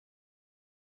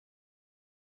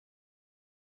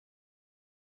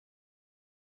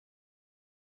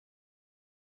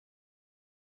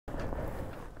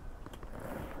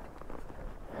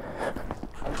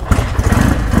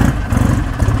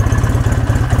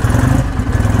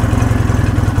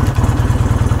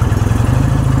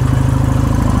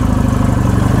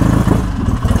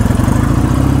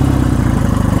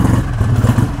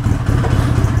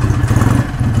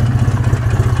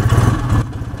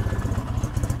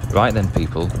Right then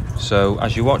people, so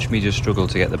as you watch me just struggle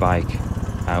to get the bike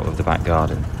out of the back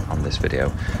garden on this video,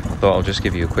 I thought I'll just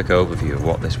give you a quick overview of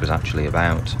what this was actually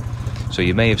about. So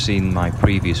you may have seen my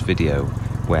previous video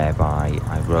whereby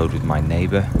I rode with my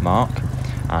neighbour Mark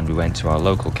and we went to our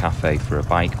local cafe for a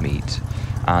bike meet,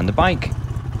 and the bike,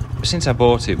 since I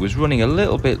bought it, was running a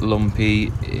little bit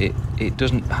lumpy. It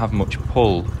doesn't have much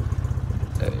pull,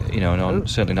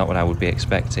 certainly not what I would be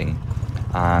expecting.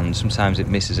 And sometimes it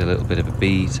misses a little bit of a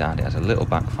beat and it has a little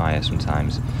backfire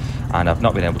sometimes, and I've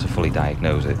not been able to fully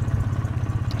diagnose it.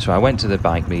 So I went to the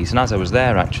bike meet, and as I was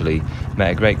there actually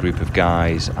met a great group of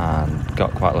guys and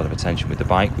got quite a lot of attention with the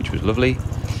bike, which was lovely.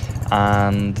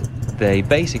 And they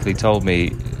basically told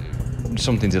me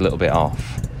something's a little bit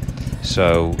off.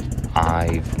 So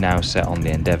I've now set on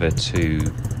the endeavour to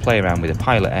play around with a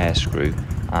pilot air screw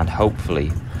and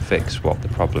hopefully fix what the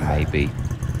problem may be.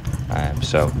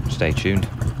 So stay tuned.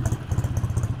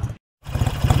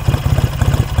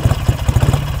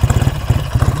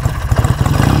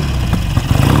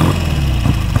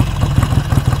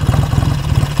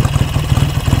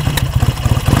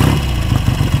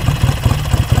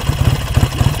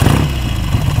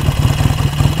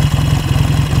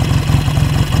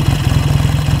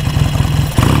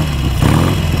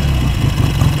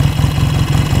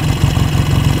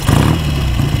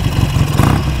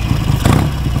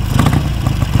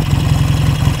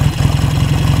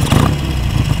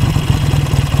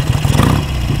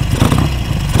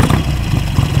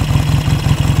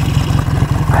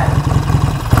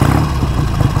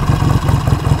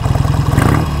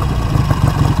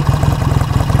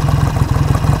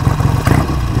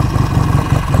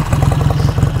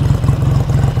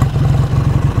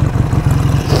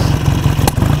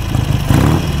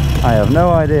 I have no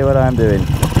idea what I'm doing.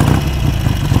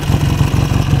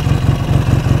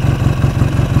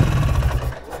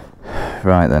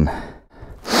 Right then.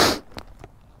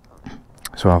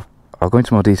 So I'll go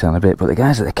into more detail in a bit, but the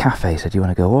guys at the cafe said you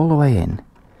want to go all the way in.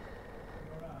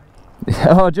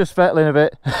 Oh, just fettling a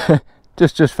bit.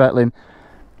 just fettling.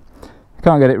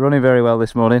 Can't get it running very well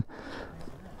this morning.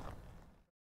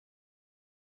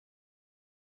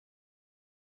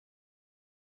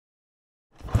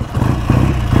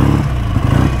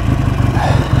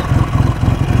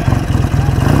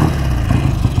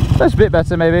 That's a bit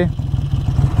better maybe.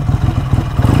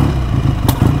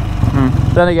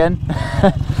 Then again.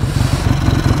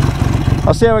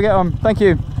 I'll see how I get on. Thank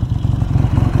you.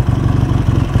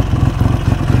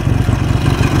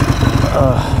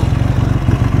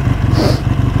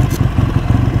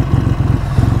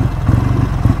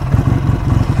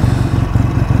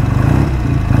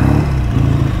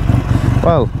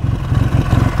 Well,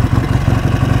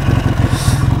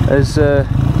 as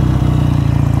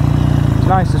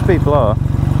nice as people are,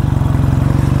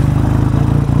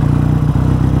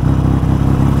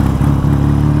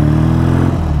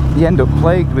 you end up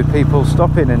plagued with people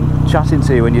stopping and chatting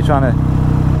to you when you're trying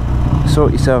to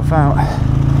sort yourself out.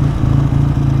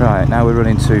 Right, now we're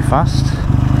running too fast.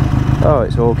 Oh,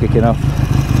 it's all kicking off.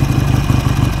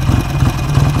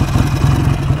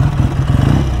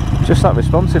 Just that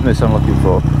responsiveness I'm looking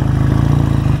for.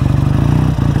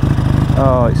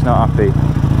 Oh, it's not happy.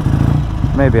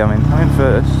 Maybe I'm in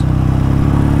first.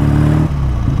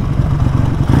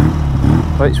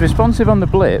 Well, it's responsive on the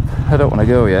blip. I don't want to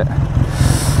go yet.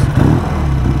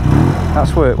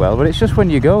 That's worked well, but it's just when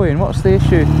you're going. What's the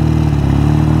issue?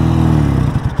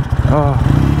 Oh.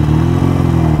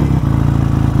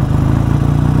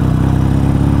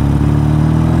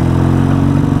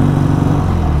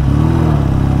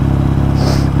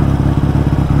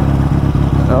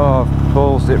 Oh,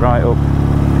 balls it right up.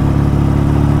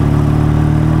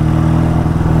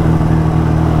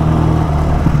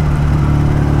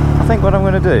 I think what I'm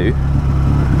going to do...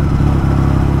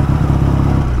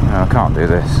 No, I can't do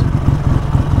this.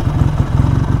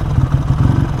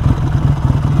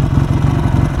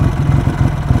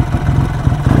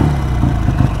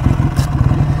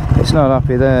 It's not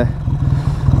happy there.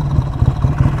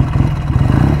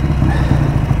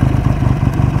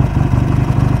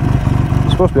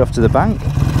 It's supposed to be off to the bank.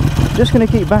 I'm just going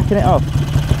to keep backing it off.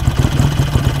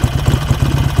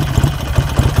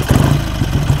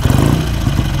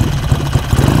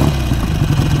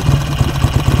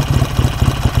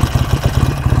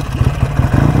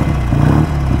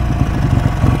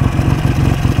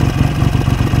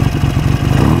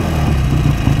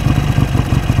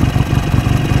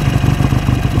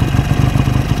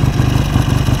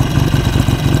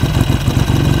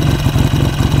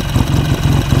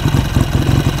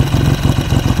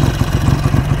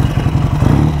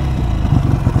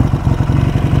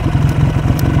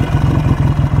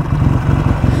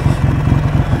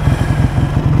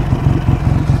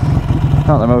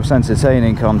 Not the most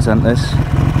entertaining content, this.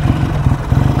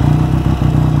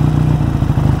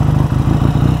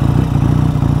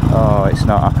 Oh, it's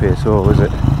not happy at all, is it?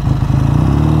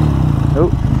 Oh,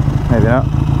 maybe not.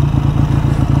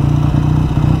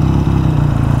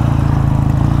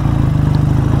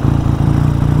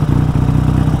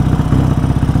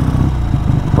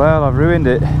 Well, I've ruined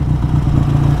it.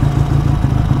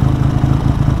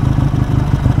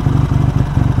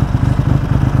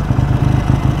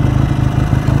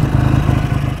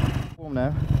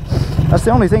 Now. That's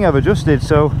the only thing I've adjusted,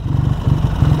 so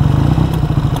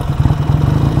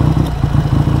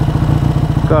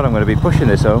God, I'm going to be pushing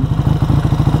this home.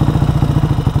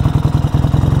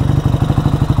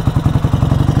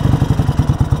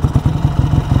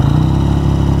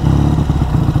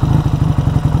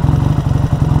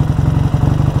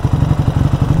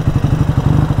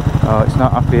 Oh, it's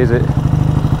not happy, is it?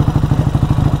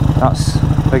 That's,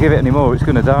 if I give it any more, it's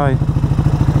going to die.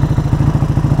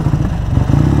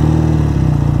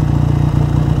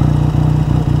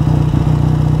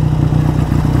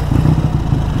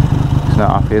 It's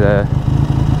not happy there.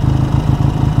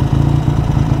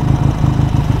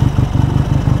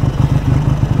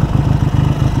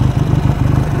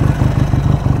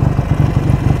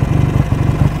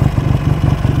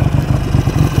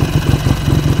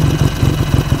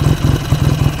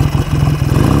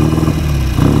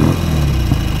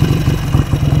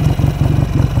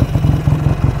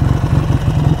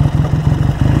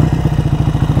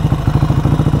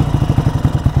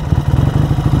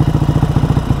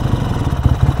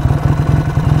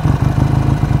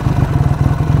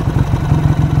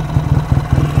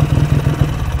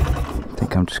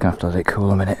 I'm just going to have to let it cool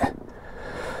a minute.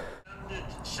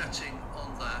 Standard setting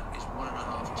on that is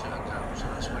 1.5 turns out, so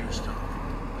that's where you start.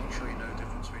 Make sure you know the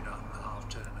difference between a half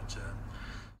turn and a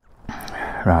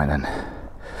turn. Right then.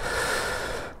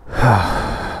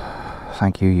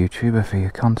 Thank you, YouTuber, for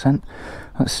your content.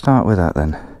 Let's start with that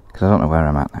then, because I don't know where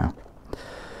I'm at now.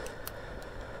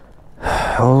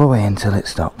 All the way until it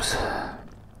stops.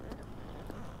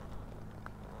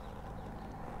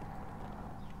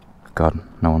 God,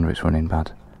 no wonder it's running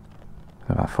bad.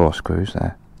 Got about 4 screws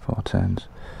there, 4 turns.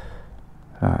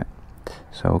 Right,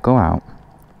 so we'll go out.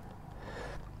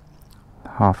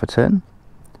 Half a turn,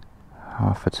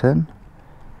 half a turn,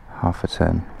 half a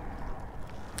turn.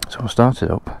 So we'll start it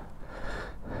up.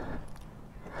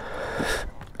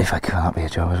 If I can, that'll be a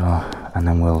job as well. And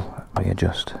then we'll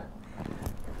readjust.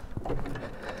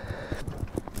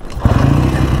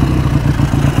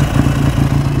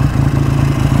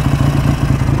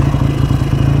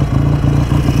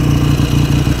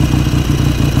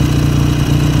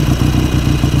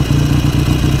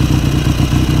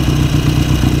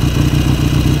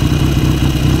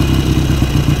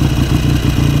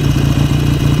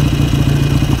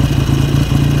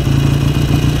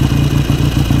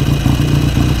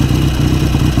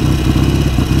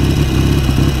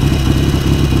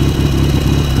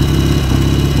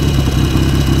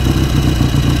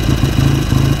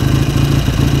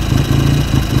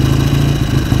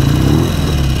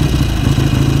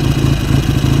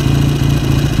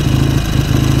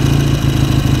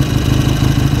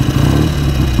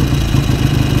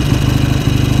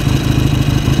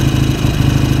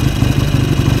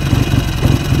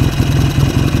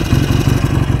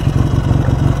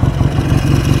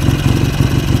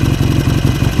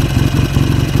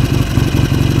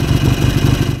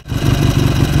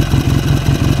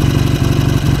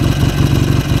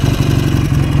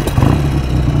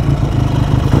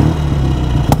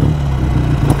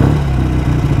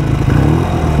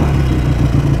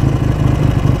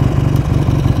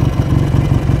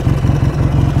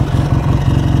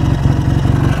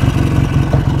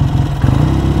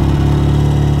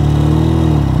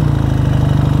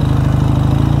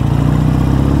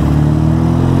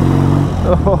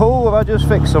 Oh, have I just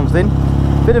fixed something?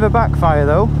 Bit of a backfire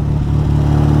though.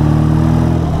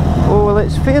 Oh, well,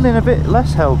 it's feeling a bit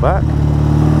less held back.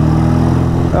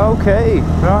 Okay,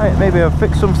 right, maybe I've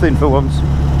fixed something for once.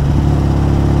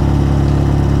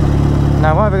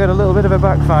 Now, why have I got a little bit of a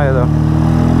backfire though?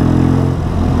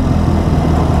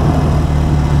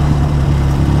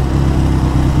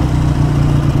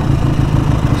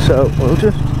 So, we'll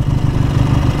just...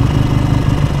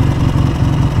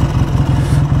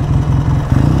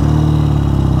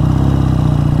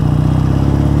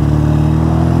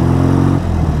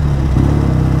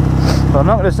 I'm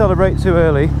not going to celebrate too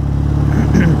early,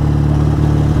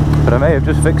 but I may have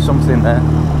just fixed something there.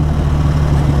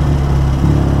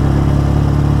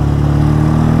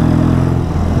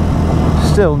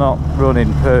 Still not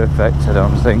running perfect, I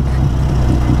don't think.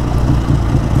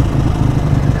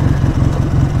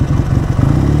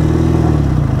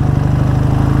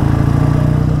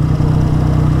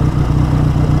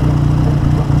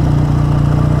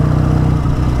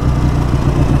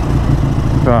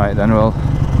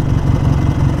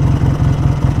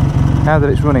 Now that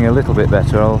it's running a little bit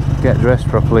better, I'll get dressed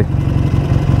properly.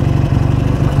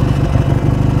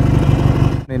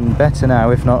 In better now,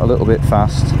 if not a little bit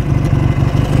fast.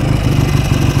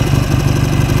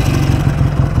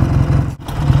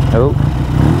 Oh.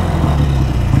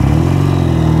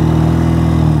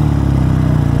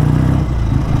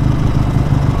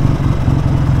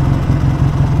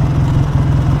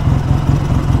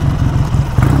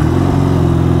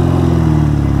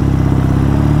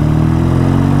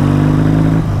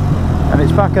 And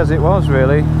it's back as it was,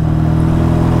 really.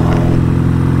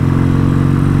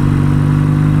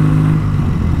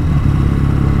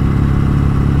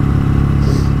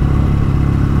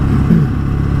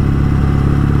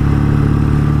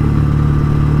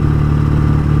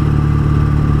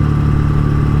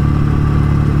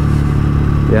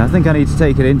 Yeah, I think I need to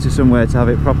take it into somewhere to have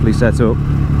it properly set up.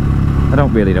 I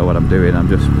don't really know what I'm doing, I'm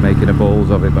just making a balls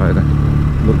of it by the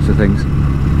looks of things.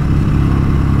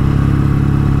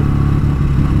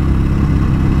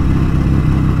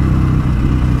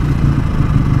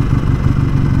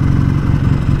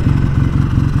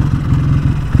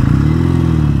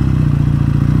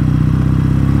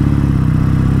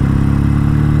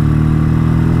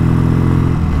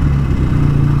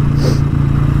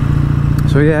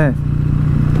 So yeah,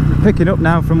 picking up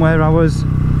now from where I was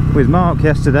with Mark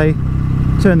yesterday.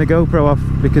 Turned the GoPro off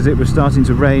because it was starting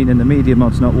to rain and the media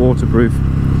mod's not waterproof.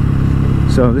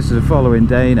 So this is the following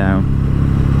day now.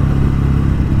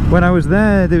 When I was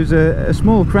there was a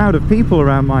small crowd of people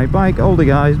around my bike, older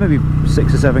guys, maybe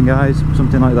 6 or 7 guys,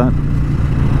 something like that,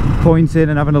 pointing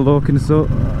and having a look, and thought,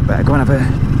 oh, better go and have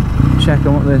a check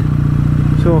on what they're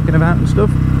talking about and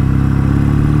stuff.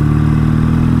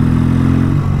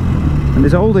 And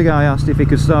this older guy asked if he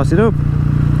could start it up.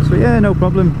 So yeah, no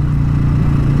problem,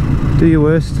 do your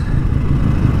worst.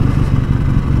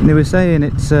 And they were saying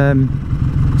it's so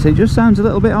it just sounds a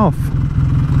little bit off,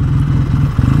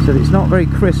 so it's not very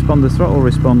crisp on the throttle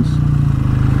response.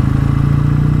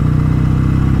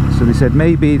 So they said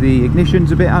maybe the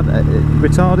ignition's a bit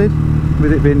retarded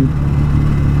with it being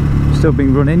still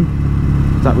being running.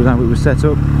 That was how it was set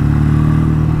up.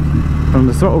 From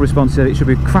the throttle response, it should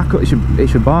be crack up, it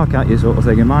should bark at you, sort of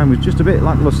thing, and mine was just a bit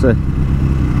lackluster.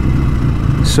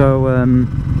 So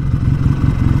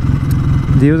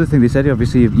the other thing they said,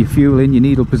 obviously your fuel in, your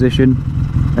needle position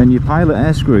and your pilot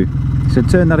air screw. He said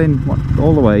turn that in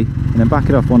all the way and then back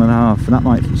it off 1.5, and that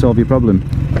might solve your problem.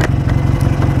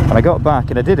 And I got back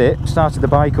and I did it, started the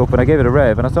bike up and I gave it a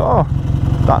rev, and I thought,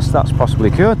 oh, that's possibly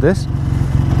cured this.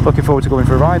 Looking forward to going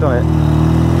for a ride on it.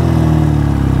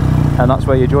 And that's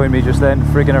where you joined me just then,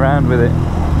 frigging around with it.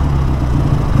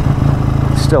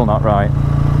 Still not right.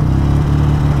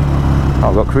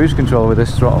 I've got cruise control with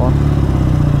this throttle on.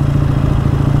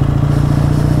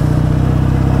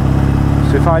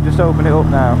 So if I just open it up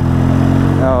now,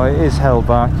 no, it is held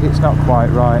back, it's not quite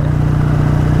right.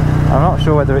 I'm not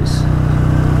sure whether it's...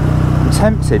 I'm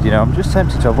tempted, you know, I'm just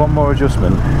tempted to have one more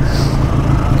adjustment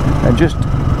and just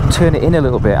turn it in a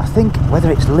little bit. I think whether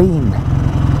it's lean,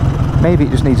 maybe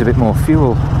it just needs a bit more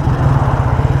fuel.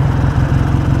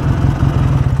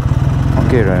 I'll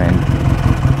gear her in.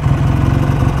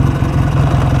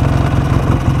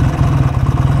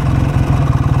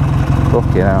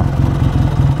 Fucking hell.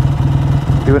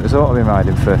 You wouldn't have thought I've been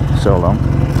riding for so long.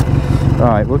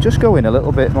 Right, we'll just go in a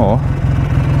little bit more.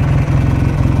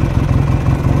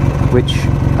 Which,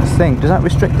 I think, does that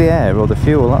restrict the air or the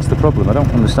fuel? That's the problem, I don't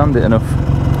understand it enough.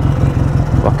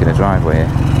 Blocking a driveway here.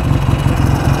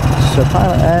 So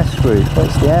pilot air screw,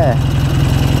 what's the air?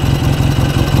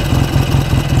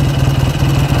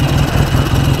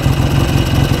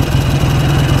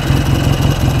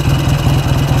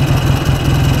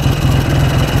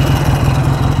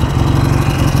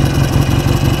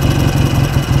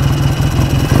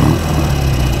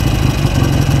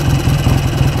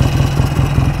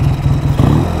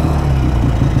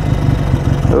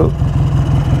 Oh.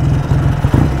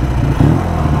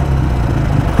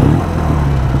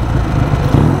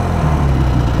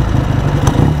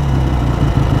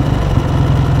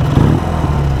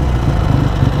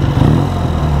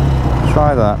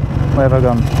 Try that. Where have I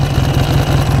gone?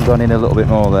 I've gone in a little bit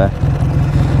more there.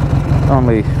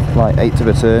 Only like 1/8 of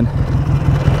a turn.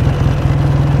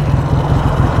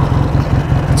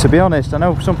 To be honest, I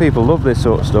know some people love this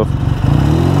sort of stuff.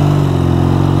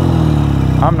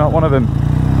 I'm not one of them.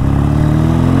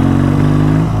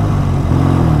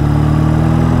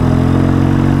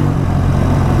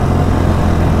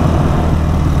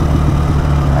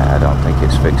 I don't think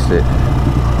it's fixed it.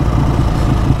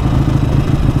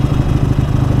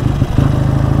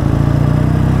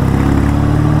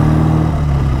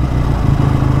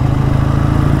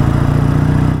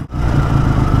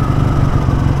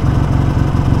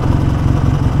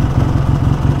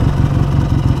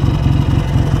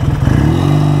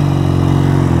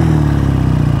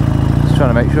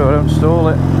 don't stall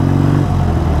it.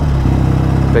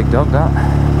 Big dog that.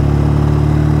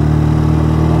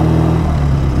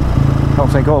 Don't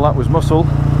think all that was muscle.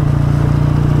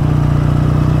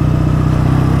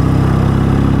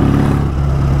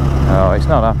 Oh, it's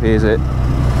not happy, is it?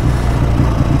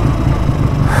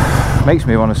 Makes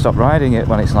me want to stop riding it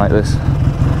when it's like this.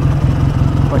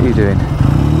 What are you doing?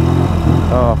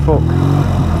 Oh, fuck.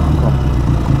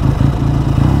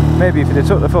 Maybe if you'd have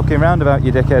took the fucking roundabout,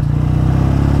 you dickhead.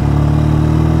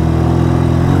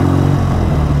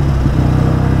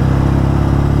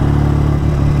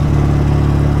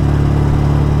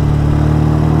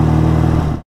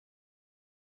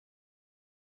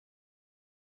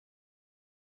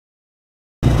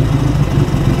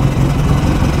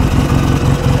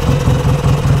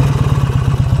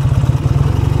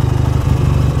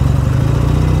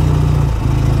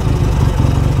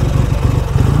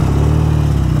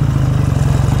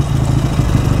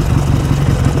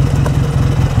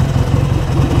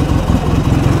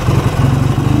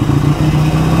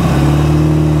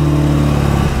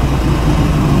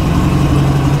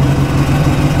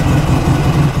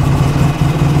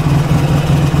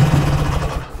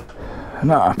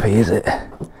 Not happy, is it?